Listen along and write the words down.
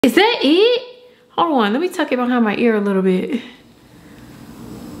Is that it? Hold on, let me tuck it behind my ear a little bit.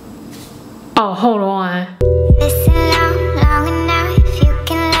 Oh, hold on. Listen long enough, you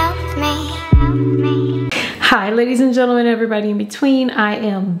can love me. Hi, ladies and gentlemen, everybody in between. I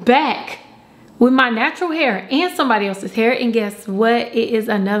am back with my natural hair and somebody else's hair. And guess what? It is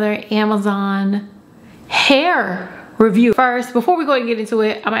another Amazon hair review. First, before we go and get into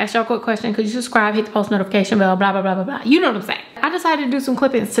it, I'm gonna ask y'all a quick question. Could you subscribe, hit the post notification bell, blah, blah, blah, blah, blah. You know what I'm saying. I decided to do some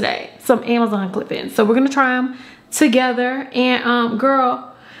clip-ins today, some Amazon clip-ins. So we're gonna try them together. And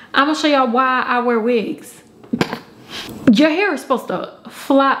girl, I'm gonna show y'all why I wear wigs. Your hair is supposed to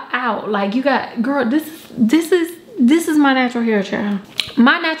flop out. Like you got, girl, this is my natural hair, child.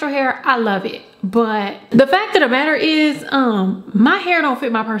 My natural hair, I love it. But the fact of the matter is, my hair don't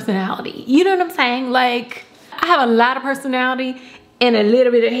fit my personality. You know what I'm saying? Like, I have a lot of personality and a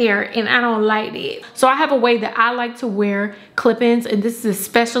little bit of hair, and I don't like it. So I have a way that I like to wear clip-ins, and this is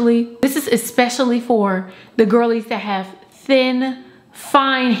especially for the girlies that have thin,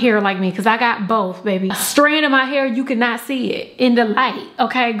 fine hair like me, because I got both, baby. A strand of my hair, you cannot see it in the light,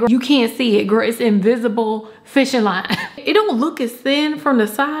 okay, girl? You can't see it, girl. It's invisible fishing line. It don't look as thin from the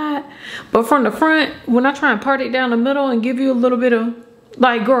side, but from the front, when I try and part it down the middle and give you a little bit of,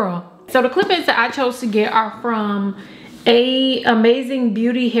 like, girl. So the clip-ins that I chose to get are from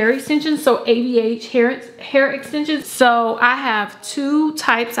AmazingBeauty hair extensions, so ABH hair extensions. So I have two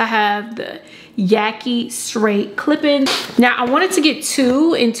types. I have the Yaki straight clip-in. Now I wanted to get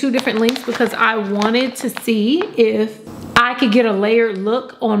two in two different lengths because I wanted to see if I could get a layered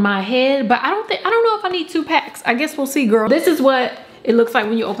look on my head, but I don't know if I need two packs. I guess we'll see, girl. This is what it looks like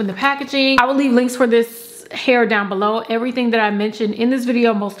when you open the packaging. I will leave links for this hair down below. Everything that I mentioned in this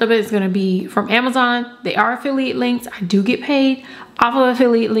video, most of it is going to be from Amazon. They are affiliate links. I do get paid off of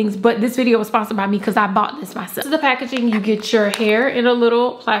affiliate links, but this video was sponsored by me because I bought this myself. This is the packaging. You get your hair in a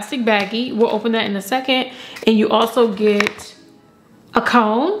little plastic baggie. We'll open that in a second. And you also get a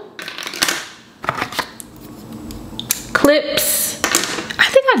comb, clips. I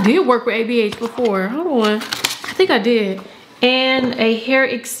think I did work with ABH before. Hold on. I think I did. And a hair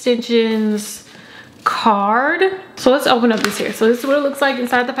extensions card. So let's open up this hair. So this is what it looks like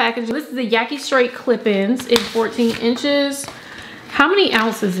inside the package. This is the Yaki straight clip-ins in 14 inches. How many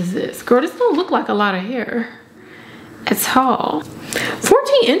ounces is this? Girl, this don't look like a lot of hair. It's tall.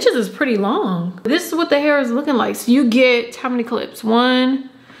 14 inches is pretty long. This is what the hair is looking like. So you get how many clips? One.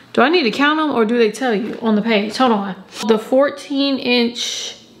 Do I need to count them or do they tell you on the page? Hold on. The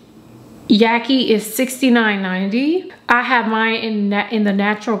 14-inch Yaki is $69.90. I have mine in the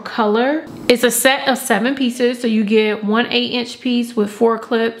natural color. It's a set of 7 pieces. So you get one 8-inch piece with 4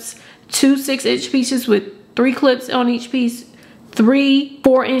 clips, 2 6-inch pieces with 3 clips on each piece, 3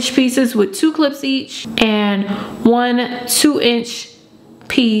 4-inch pieces with 2 clips each, and one 2-inch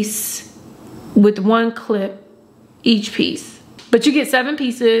piece with 1 clip each piece. But you get 7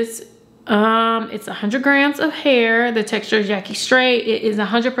 pieces. It's 100 grams of hair. The texture is Yaki straight. It is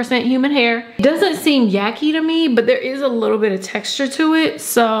 100% human hair. It doesn't seem Yaki to me, but there is a little bit of texture to it.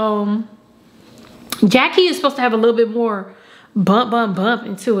 So Yaki is supposed to have a little bit more bump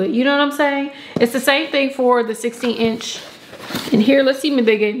into it. You know what I'm saying? It's the same thing for the 16-inch. And here, let's see if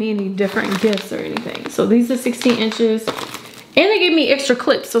they gave me any different gifts or anything. So these are 16 inches. And they gave me extra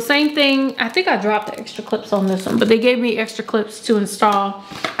clips. So same thing. I think I dropped the extra clips on this one, but they gave me extra clips to install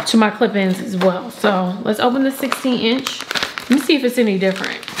to my clip-ins as well. So let's open the 16-inch. Let me see if it's any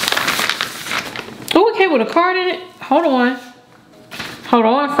different. Oh, it came with a card in it. Hold on. Hold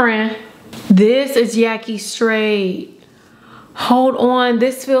on, friend. This is Yaki straight. Hold on.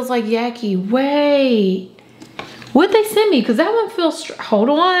 This feels like Yaki. Wait. What'd they send me? Because that one feels... Hold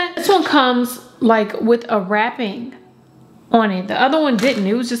on. This one comes like with a wrapping on it. The other one didn't.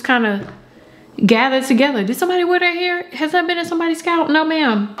 It was just kind of gathered together. Did somebody wear their hair? Has that been in somebody's scalp? No,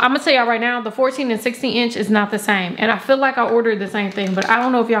 ma'am. I'm gonna tell y'all right now, the 14 and 16 inch is not the same. And I feel like I ordered the same thing, but I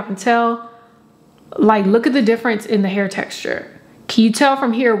don't know if y'all can tell. Like, look at the difference in the hair texture. Can you tell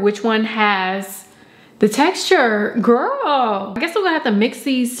from here which one has the texture? Girl, I guess we're gonna have to mix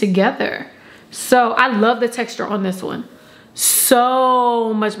these together. So I love the texture on this one.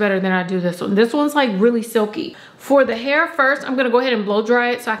 So much better than I do this one. This one's like really silky. For the hair first, I'm gonna go ahead and blow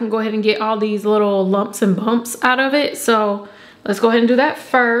dry it so I can go ahead and get all these little lumps and bumps out of it. So let's go ahead and do that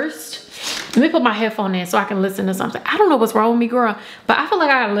first. Let me put my headphone in so I can listen to something. I don't know what's wrong with me, girl, but I feel like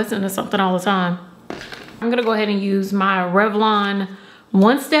I gotta listen to something all the time. I'm gonna go ahead and use my Revlon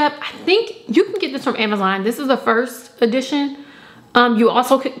One Step. I think you can get this from Amazon. This is the first edition. You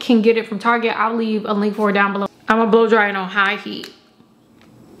also can get it from Target. I'll leave a link for it down below. I'm gonna blow dry it on high heat.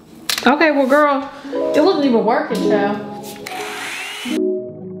 Okay, well, girl, it wasn't even working, child.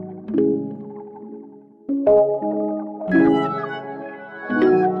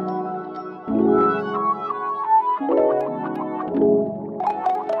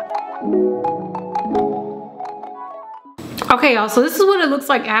 Okay, y'all, so this is what it looks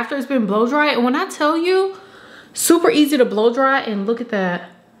like after it's been blow dried. And when I tell you, super easy to blow dry, and look at that.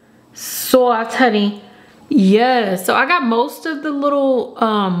 Soft, honey. Yes, so I got most of the little,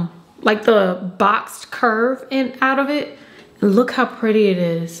 like the boxed curve out of it. And look how pretty it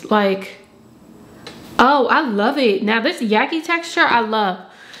is. Like, oh, I love it. Now this Yaki texture, I love.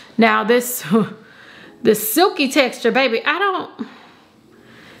 Now this, this silky texture, baby,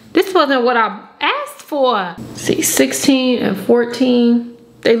 this wasn't what I asked for. See, 16 and 14.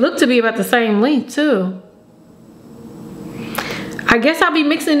 They look to be about the same length too. I guess I'll be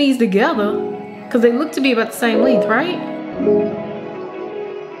mixing these together because they look to be about the same length, right?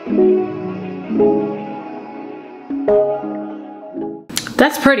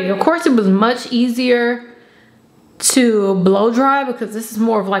 That's pretty. Of course, it was much easier to blow dry because this is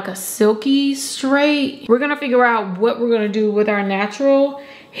more of like a silky straight. We're gonna figure out what we're gonna do with our natural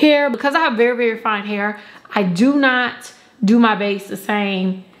hair. Because I have very, very fine hair, I do not do my base the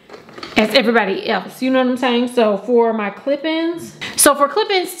same as everybody else, you know what I'm saying? So for my clip-ins,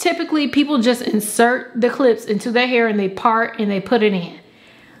 typically people just insert the clips into their hair and they part and they put it in.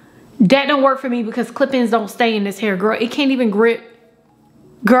 That don't work for me because clip-ins don't stay in this hair, girl. It can't even grip.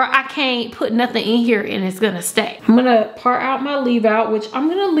 Girl, I can't put nothing in here and it's gonna stay. I'm gonna part out my leave out, which I'm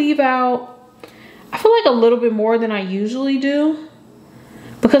gonna leave out, I feel like a little bit more than I usually do.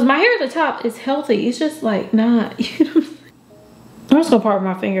 Because my hair at the top is healthy. It's just like not, you know. I'm just gonna part with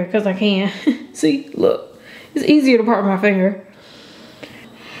my finger because I can. See, look. It's easier to part with my finger.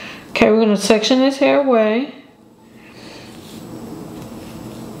 Okay, we're gonna section this hair away.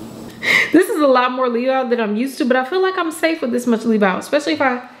 This is a lot more leave out than I'm used to, but I feel like I'm safe with this much leave out, especially if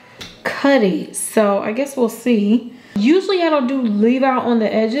I cut it. So I guess we'll see. Usually I don't do leave out on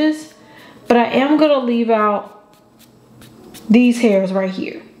the edges, but I am gonna leave out these hairs right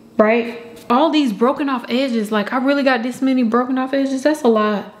here, right? All these broken off edges, like I really got this many broken off edges. That's a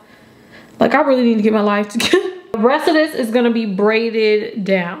lot. Like I really need to get my life together. The rest of this is gonna be braided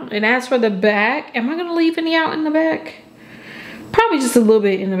down. And as for the back, am I gonna leave any out in the back? Probably just a little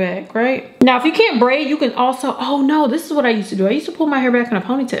bit in the back, right? Now, if you can't braid, you can also, oh no, this is what I used to do. I used to pull my hair back in a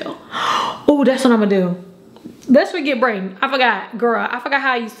ponytail. Oh, that's what I'm gonna do. Let's forget braiding. I forgot, girl, I forgot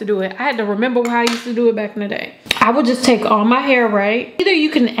how I used to do it. I had to remember how I used to do it back in the day. I would just take all my hair, right? Either you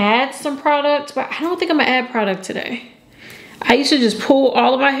can add some product, but I don't think I'm gonna add product today. I used to just pull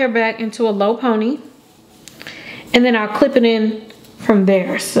all of my hair back into a low pony, and then I'll clip it in from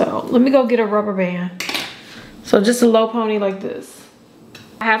there. So let me go get a rubber band. So just a low pony like this.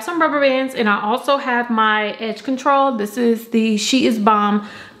 I have some rubber bands and I also have my edge control. This is the She Is Bomb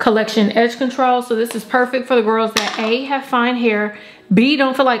collection edge control. So this is perfect for the girls that A, have fine hair, B,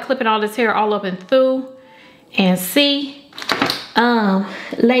 don't feel like clipping all this hair all up and through, and C,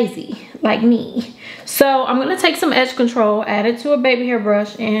 lazy like me. So I'm gonna take some edge control, add it to a baby hair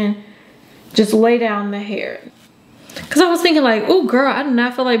brush, and just lay down the hair. Cause I was thinking like, oh girl, I do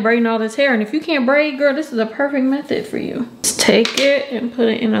not feel like braiding all this hair. And if you can't braid, girl, this is a perfect method for you. Just take it and put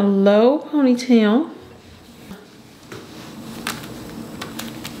it in a low ponytail.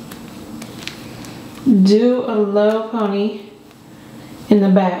 Do a low pony in the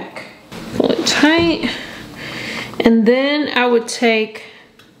back. Pull it tight. And then I would take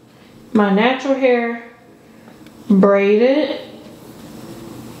my natural hair, braid it.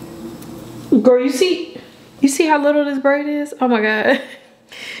 Girl, you see how little this braid is? Oh my God,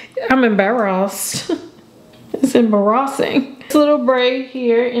 I'm embarrassed. It's embarrassing. This little braid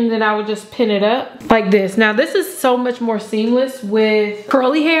here, and then I would just pin it up like this. Now this is so much more seamless with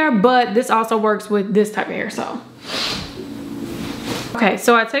curly hair, but this also works with this type of hair, so. Okay,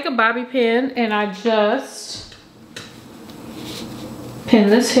 so I take a bobby pin and I just pin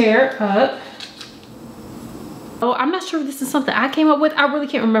this hair up. Oh, I'm not sure if this is something I came up with. I really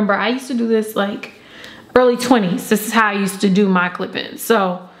can't remember. I used to do this like early 20s. This is how I used to do my clip-ins.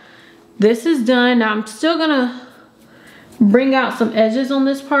 So this is done. Now I'm still gonna bring out some edges on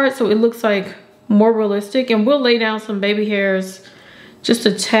this part so it looks like more realistic, and we'll lay down some baby hairs just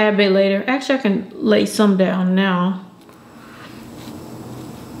a tad bit later. Actually, I can lay some down now.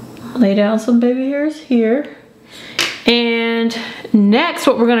 Lay down some baby hairs here. And next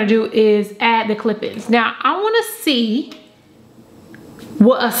what we're gonna do is add the clip-ins. Now I wanna see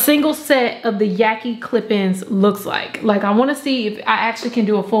what a single set of the Yaki clip-ins looks like. Like I wanna see if I actually can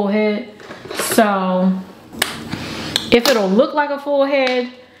do a full head. So if it'll look like a full head,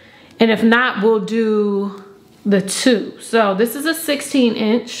 and if not, we'll do the 2. So this is a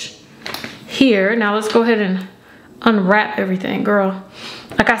 16-inch here. Now let's go ahead and unwrap everything, girl.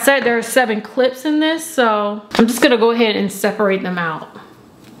 Like I said, there are 7 clips in this, so I'm just gonna go ahead and separate them out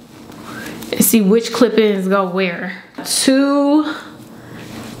and see which clip-ins go where. 2,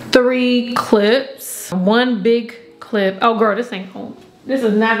 3 clips, 1 big clip. Oh girl, this ain't cool. This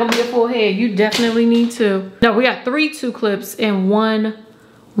is not gonna be a full head. You definitely need 2. No, we got 3 2 clips and 1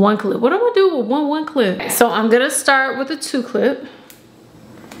 clip. What am I gonna do with 1 clip? So I'm gonna start with a 2 clip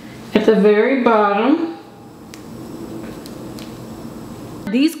at the very bottom.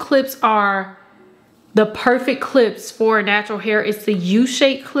 These clips are the perfect clips for natural hair. It's the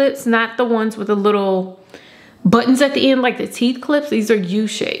U-shaped clips, not the ones with the little buttons at the end like the teeth clips. These are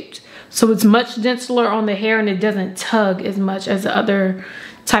U-shaped. So it's much gentler on the hair and it doesn't tug as much as the other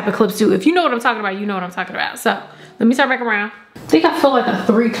type of clips do. If you know what I'm talking about, you know what I'm talking about. So let me start back around. I think I feel like a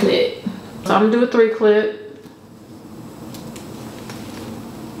 3 clip. So I'm gonna do a 3 clip.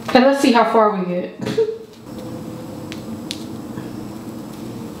 And let's see how far we get.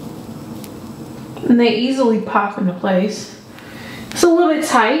 And they easily pop into place. It's a little bit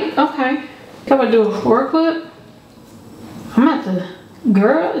tight. Okay. I'm gonna do a 4 clip. I'm at the,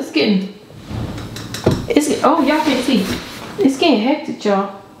 girl, it's getting, oh, y'all can't see. It's getting hectic,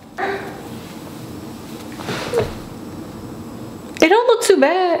 y'all. It don't look too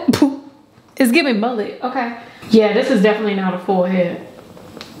bad. It's giving mullet. Okay. Yeah, this is definitely not a full head.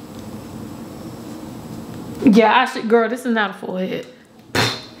 Yeah, girl, this is not a full head.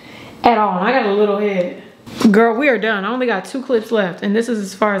 At all. I got a little head. Girl, we are done. I only got 2 clips left and this is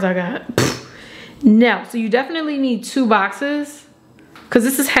as far as I got. No, so you definitely need 2 boxes because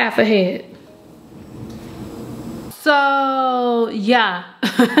this is half a head. So yeah.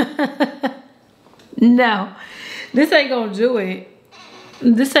 No, this ain't gonna do it.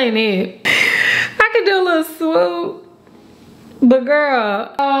 This ain't it. I could do a little swoop, but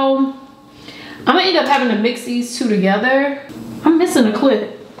girl, I'm gonna end up having to mix these 2 together. I'm missing a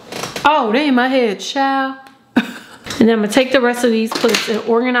clip. Oh, they in my head, child. And then I'm gonna take the rest of these clips and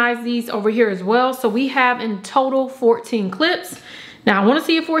organize these over here as well. So we have in total 14 clips. Now I wanna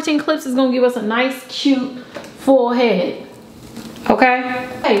see if 14 clips is gonna give us a nice, cute, full head. Okay?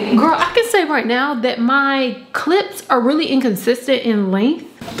 Hey, girl, I can say right now that my clips are really inconsistent in length.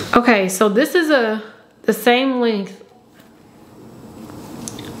 Okay, so this is the same length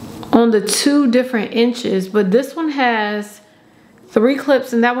on the 2 different inches, but this one has 3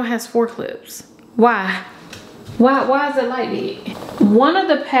 clips and that one has 4 clips. Why? Why is it like that? One of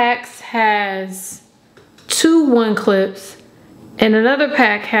the packs has 2 1 clips and another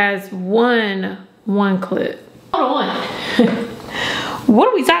pack has 1 1 clip. Hold on. What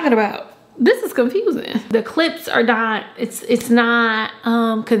are we talking about? This is confusing. The clips are not, it's not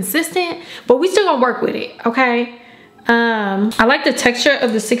consistent, but we still gonna work with it, okay? I like the texture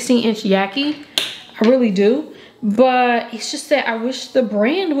of the 16-inch Yaki. I really do. But it's just that I wish the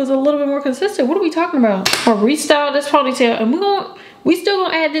brand was a little bit more consistent. What are we talking about? I'll restyle this ponytail and we still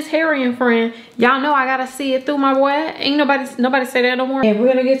gonna add this hair in, friend. Y'all know I gotta see it through, my boy. Ain't nobody say that no more. And we're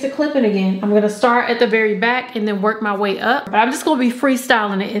gonna get to clipping again. I'm gonna start at the very back and then work my way up. But I'm just gonna be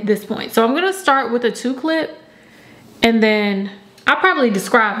freestyling it at this point. So I'm gonna start with a 2 clip and then I'll probably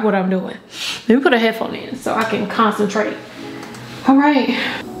describe what I'm doing. Let me put a headphone in so I can concentrate. All right.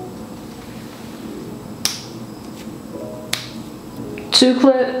 2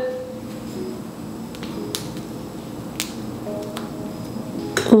 clip.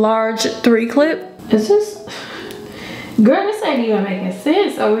 Large 3 clip. Is this? Girl, this ain't even making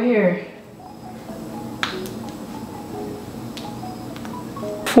sense over here.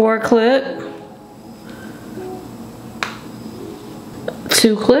 4 clip.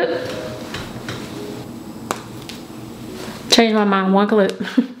 2 clip. Change my mind, 1 clip.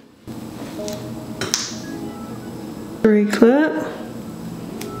 3 clip.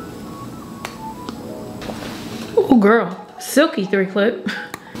 Oh girl, silky 3 clip.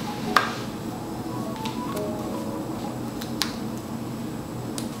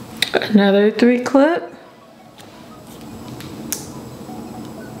 Another 3 clip.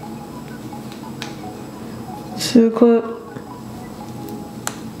 Two clip.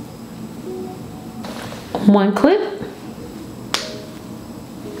 1 clip.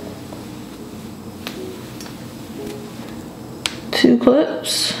 Two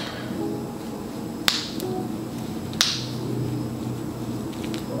clips.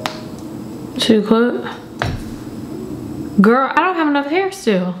 Two clip. Girl, I don't have enough hair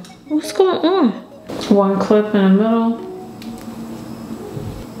still. What's going on? 1 clip in the middle.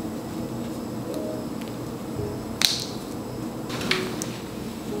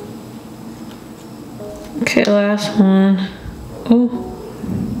 Okay, last one. Oh.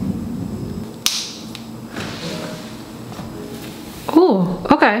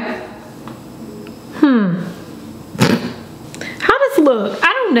 Okay. How does it look?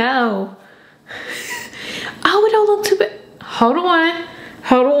 I don't know. Oh, it don't look too bad. Hold on.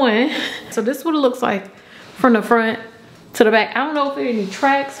 Hold on. So this is what it looks like from the front to the back. I don't know if there are any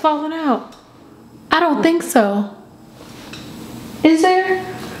tracks falling out. I don't think so. Is there?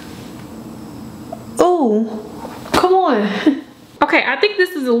 Oh, come on. Okay, I think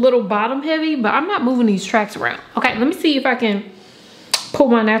this is a little bottom heavy, but I'm not moving these tracks around. Okay, let me see if I can pull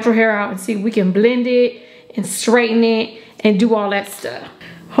my natural hair out and see if we can blend it and straighten it and do all that stuff.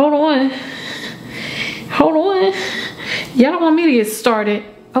 Hold on. Hold on. Y'all don't want me to get started,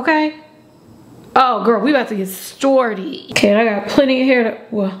 okay? Oh, girl, we about to get started. Okay, I got plenty of hair to,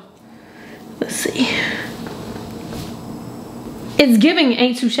 well, let's see. It's giving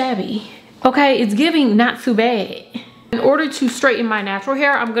ain't too shabby. Okay, it's giving not too bad. In order to straighten my natural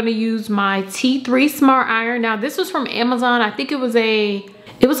hair, I'm gonna use my T3 Smart Iron. Now, this was from Amazon. I think it was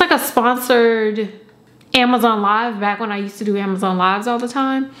like a sponsored Amazon Live back when I used to do Amazon Lives all the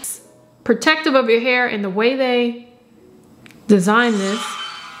time. It's protective of your hair, and the way they designed this,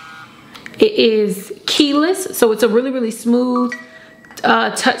 it is keyless, so it's a really, really smooth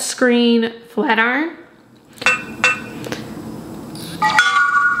touchscreen flat iron.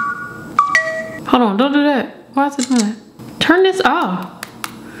 Hold on, don't do that. Why is it doing that? Turn this off.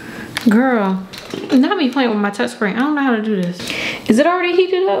 Girl, not me playing with my touchscreen. I don't know how to do this. Is it already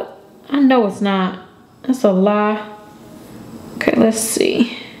heated up? I know it's not. That's a lie. Okay, let's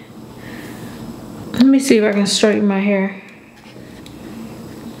see. Let me see if I can straighten my hair.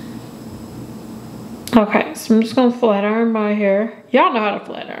 Okay, so I'm just gonna flat iron my hair. Y'all know how to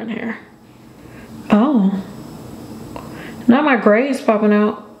flat iron hair. Oh. Now my gray is popping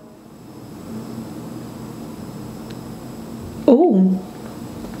out. Oh.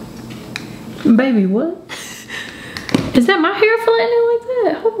 Baby, what? Is that my hair flattening like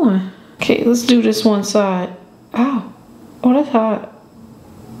that? Hold on. Okay, let's do this one side. Oh. Oh, that's hot.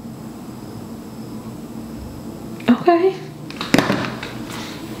 Okay.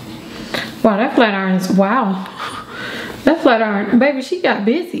 Wow, that flat iron is, wow. That flat iron, baby, she got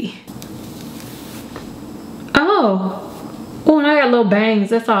busy. Oh. Oh, and I got little bangs,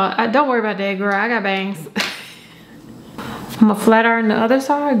 that's all. Don't worry about that, girl, I got bangs. I'm gonna flat iron the other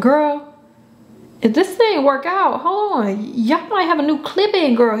side. Girl, if this thing work out, hold on. Y'all might have a new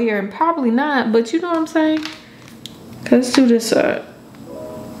clip-in girl here, and probably not, but you know what I'm saying? Okay, let's do this side.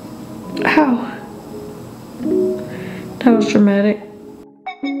 Ow. That was dramatic.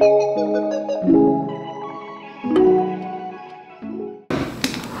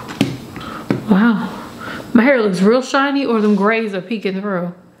 Wow. My hair looks real shiny, or them grays are peeking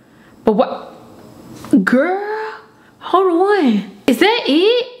through. But what? Girl, hold on. Is that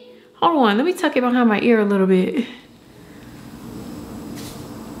it? Hold on. Let me tuck it behind my ear a little bit.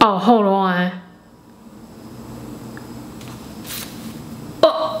 Oh, hold on.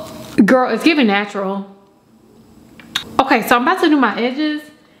 Oh, girl, it's giving natural. Okay, so I'm about to do my edges,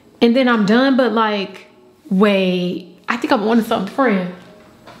 and then I'm done, but like, wait. I think I'm wanting something different.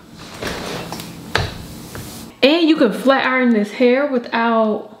 And you can flat iron this hair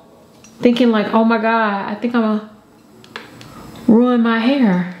without thinking like, oh my God, I think I'm gonna ruin my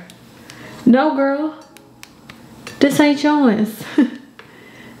hair. No, girl, this ain't yours.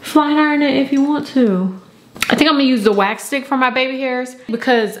 Flat iron it if you want to. I think I'm gonna use the wax stick for my baby hairs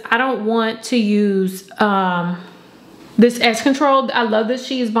because I don't want to use this edge control. I love this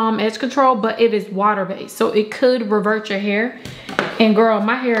She Is Bomb edge control, but it is water-based, so it could revert your hair. And girl,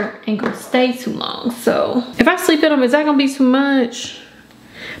 my hair ain't gonna stay too long, so if I sleep in them, is that gonna be too much?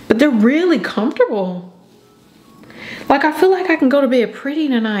 But they're really comfortable. Like, I feel like I can go to bed pretty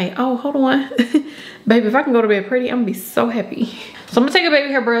tonight. Oh, hold on. Baby, if I can go to bed pretty, I'm gonna be so happy. So I'm gonna take a baby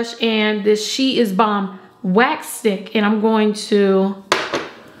hair brush and this She Is Bomb wax stick, and I'm going to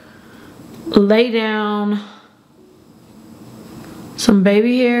lay down some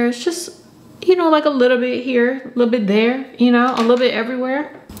baby hairs, just, you know, like a little bit here, a little bit there, you know, a little bit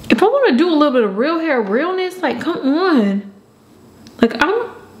everywhere. If I want to do a little bit of real hair realness, like, come on. Like,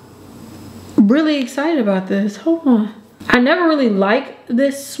 I'm really excited about this. Hold on. I never really liked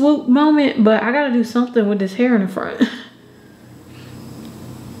this swoop moment, but I gotta do something with this hair in the front.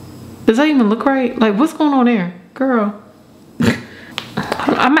 Does that even look right? Like, what's going on there? Girl.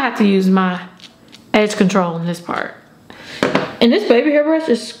 I'm gonna have to use my edge control in this part. And this baby hair brush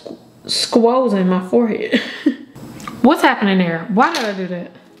is squozen my forehead. What's happening there? Why did I do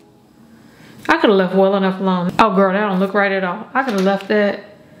that? I could have left well enough alone. Oh girl, that don't look right at all. I could have left that.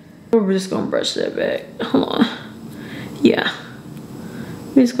 We're just gonna brush that back. Hold on. Yeah.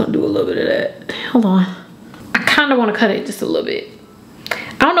 We're just gonna do a little bit of that. Hold on. I kind of want to cut it just a little bit.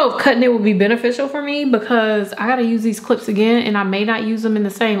 I don't know if cutting it would be beneficial for me because I gotta use these clips again and I may not use them in the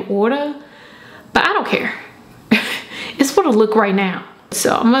same order, but I don't care. It's for the look right now.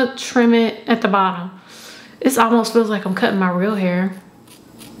 So I'm gonna trim it at the bottom. This almost feels like I'm cutting my real hair.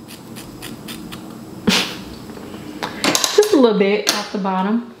 Just a little bit off the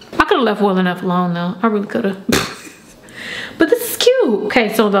bottom. I could have left well enough alone though. I really could have. But this is cute.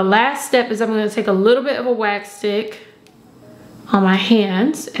 Okay, so the last step is I'm gonna take a little bit of a wax stick on my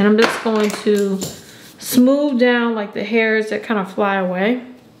hands and I'm just going to smooth down like the hairs that kind of fly away.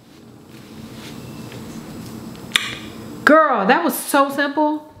 Girl, that was so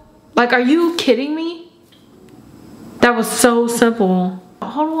simple. Like, are you kidding me? That was so simple.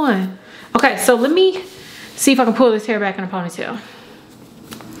 Hold on. Okay, so let me see if I can pull this hair back in a ponytail.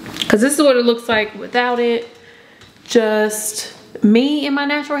 Because this is what it looks like without it. Just me and my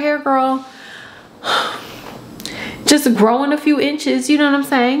natural hair, girl. Just growing a few inches, you know what I'm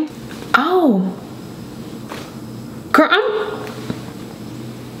saying? Oh. Girl,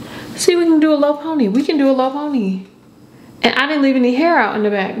 see, we can do a low pony. We can do a low pony. And I didn't leave any hair out in the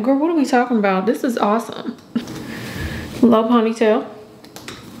back. Girl, what are we talking about? This is awesome. Low ponytail.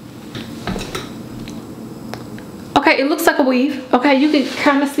 Okay, it looks like a weave. Okay, you can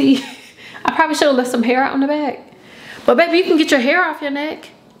kind of see. I probably should have left some hair out in the back. But baby, you can get your hair off your neck.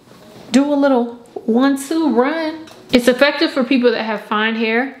 Do a little 1-2 run. It's effective for people that have fine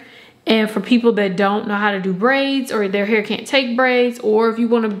hair and for people that don't know how to do braids or their hair can't take braids, or if you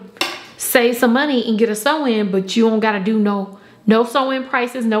want to save some money and get a sew-in, but you don't got to do no sew-in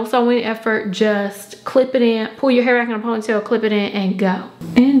prices, no sew-in effort. Just clip it in, pull your hair back in a ponytail, clip it in, and go.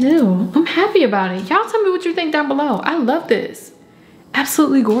 And do. I'm happy about it. Y'all tell me what you think down below. I love this.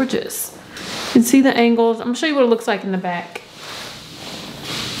 Absolutely gorgeous. You can see the angles. I'm gonna show you what it looks like in the back.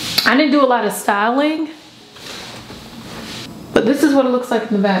 I didn't do a lot of styling, but this is what it looks like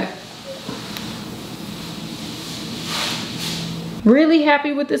in the back. Really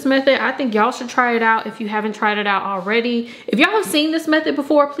happy with this method. I think y'all should try it out if you haven't tried it out already. If y'all have seen this method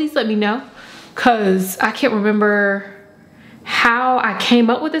before, please let me know, because I can't remember how I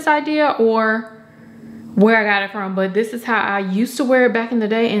came up with this idea or where I got it from, but this is how I used to wear it back in the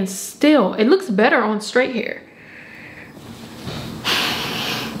day, and still it looks better on straight hair.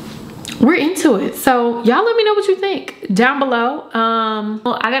 We're into it. So y'all let me know what you think down below.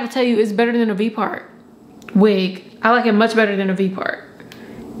 Well, I gotta tell you, it's better than a V-part wig. I like it much better than a V-part.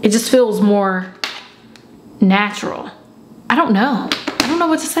 It just feels more natural. I don't know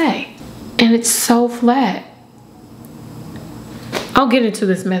what to say. And it's so flat. I'll get into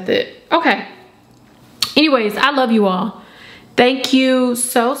this method. Okay. Anyways, I love you all. Thank you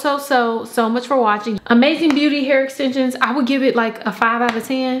so much for watching. Amazing Beauty hair extensions. I would give it like a 5 out of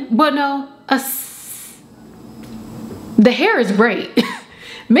 10. But no, the hair is great.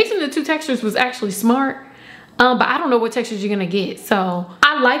 Mixing the two textures was actually smart. But I don't know what textures you're gonna get. So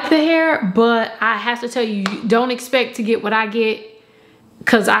I like the hair, but I have to tell you, don't expect to get what I get,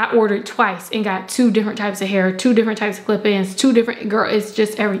 because I ordered twice and got 2 different types of hair, 2 different types of clip-ins, 2 different, girl, it's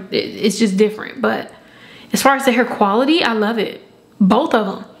just different. But as far as the hair quality, I love it. Both of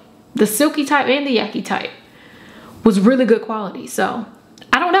them, the silky type and the yaki type, was really good quality. So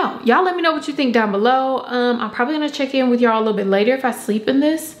I don't know, y'all let me know what you think down below. I'm probably gonna check in with y'all a little bit later if I sleep in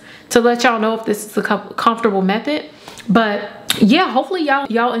this, to let y'all know if this is a comfortable method. But yeah, hopefully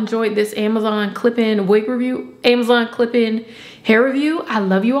y'all enjoyed this Amazon clip-in wig review, Amazon clip-in hair review. I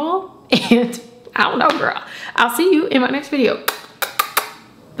love you all, and I don't know, girl, I'll see you in my next video.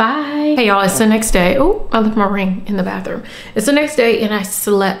 Bye. Hey y'all, it's the next day. Oh, I left my ring in the bathroom. It's the next day and I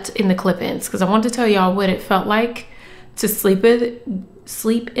slept in the clip-ins because I wanted to tell y'all what it felt like to sleep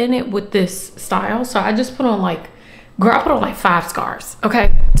in it with this style. So I just put on like, girl, I put on like 5 scarves,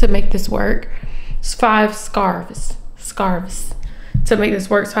 okay, to make this work. It's 5 scarves to make this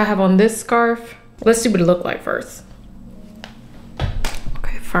work. So I have on this scarf. Let's see what it looked like first.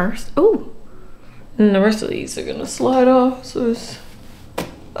 Okay, first, ooh, and the rest of these are gonna slide off. So it's,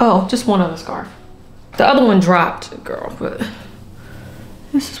 oh, just one other scarf. The other one dropped, girl, but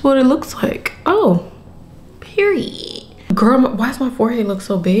this is what it looks like. Oh, period. Girl, why does my forehead look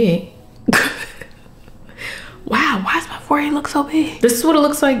so big? Wow, why does my forehead look so big? This is what it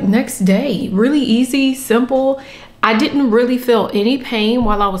looks like next day. Really easy, simple. I didn't really feel any pain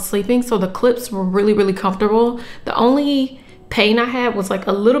while I was sleeping, so the clips were really comfortable. The only pain I had was like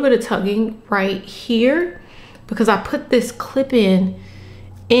a little bit of tugging right here, because I put this clip in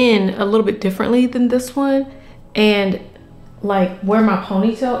a little bit differently than this one, and like where my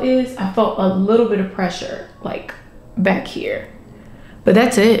ponytail is, I felt a little bit of pressure like back here, but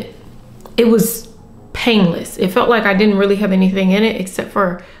that's it. It was painless. It felt like I didn't really have anything in it except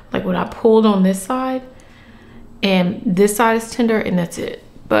for like what I pulled on this side, and this side is tender, and that's it.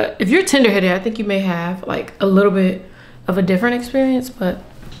 But if you're tender-headed, I think you may have like a little bit of a different experience, but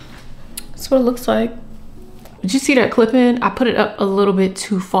that's what it looks like. Did you see that clip in? I put it up a little bit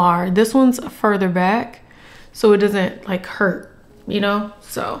too far. This one's further back so it doesn't like hurt, you know?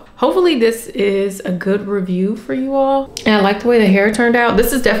 So hopefully this is a good review for you all. And I like the way the hair turned out.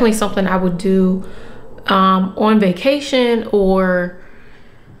 This is definitely something I would do on vacation, or,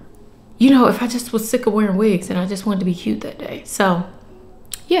 you know, if I just was sick of wearing wigs and I just wanted to be cute that day. So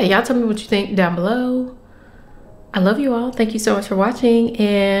yeah, y'all tell me what you think down below. I love you all. Thank you so much for watching,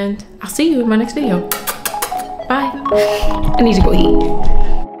 and I'll see you in my next video. Bye. I need to go eat.